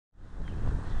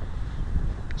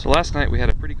So last night we had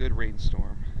a pretty good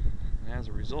rainstorm, and as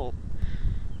a result,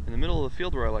 in the middle of the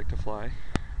field where I like to fly,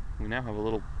 we now have a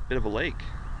little bit of a lake.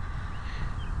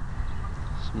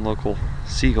 Some local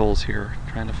seagulls here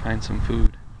trying to find some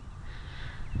food.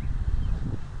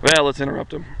 Well, let's interrupt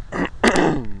them.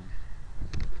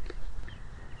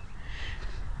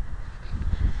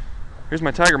 Here's my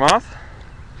Tiger Moth.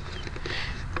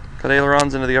 Got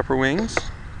ailerons into the upper wings.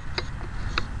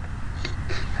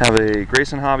 Have a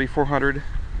Grayson Hobby 400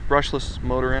 brushless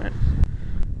motor in it,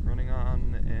 running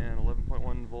on an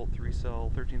 11.1 volt 3-cell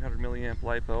 1300 milliamp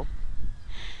LiPo,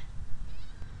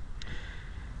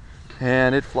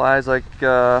 and it flies like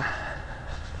about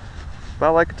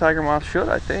like a Tiger Moth should,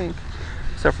 I think,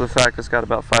 except for the fact it's got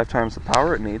about 5 times the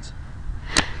power it needs.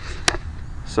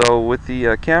 So with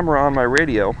the camera on my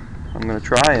radio, I'm going to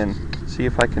try and see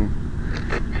if I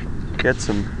can get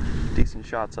some decent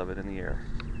shots of it in the air.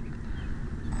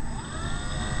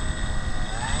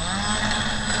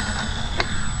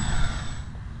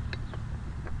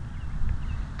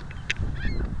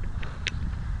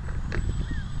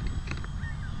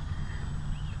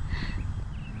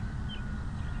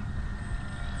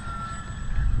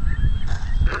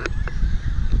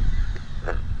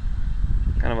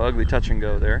 Kind of an ugly touch and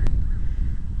go there.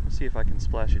 Let's see if I can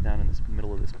splash it down in the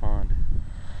middle of this pond.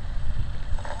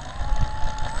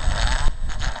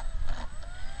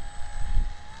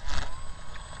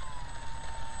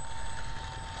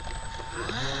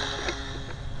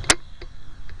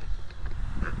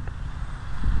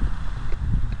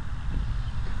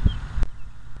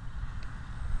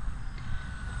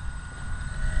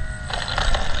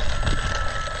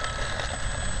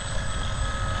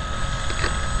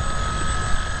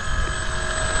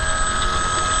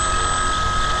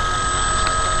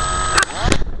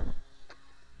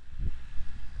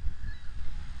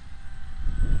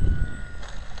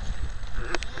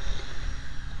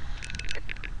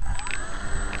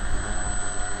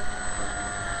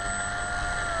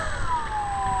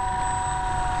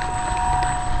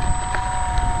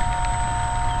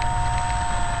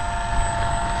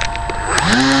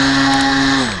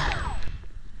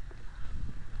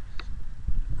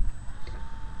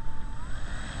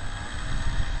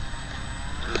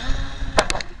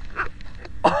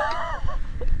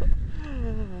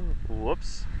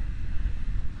 Whoops.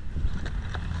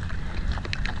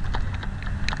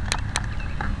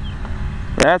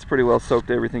 That's pretty well soaked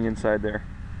everything inside there.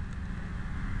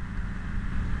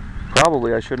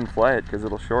 Probably I shouldn't fly it because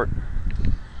it'll short.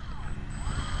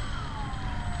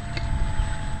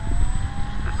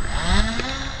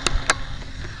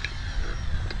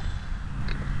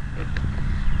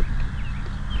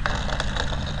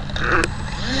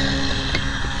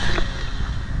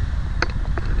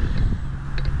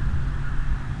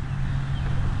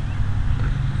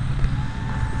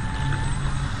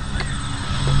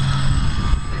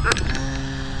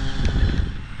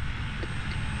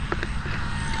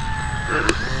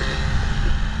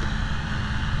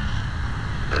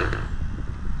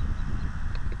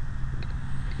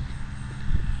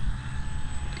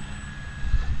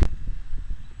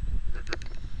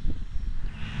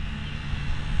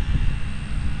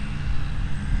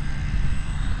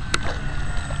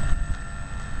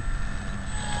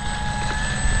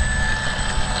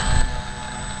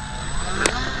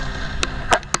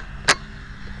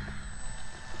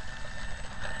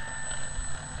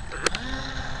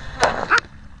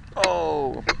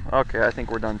 Oh, okay, I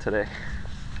think we're done today.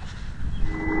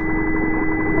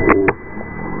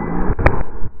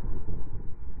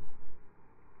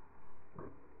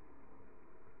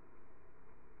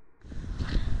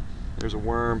 There's a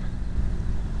worm.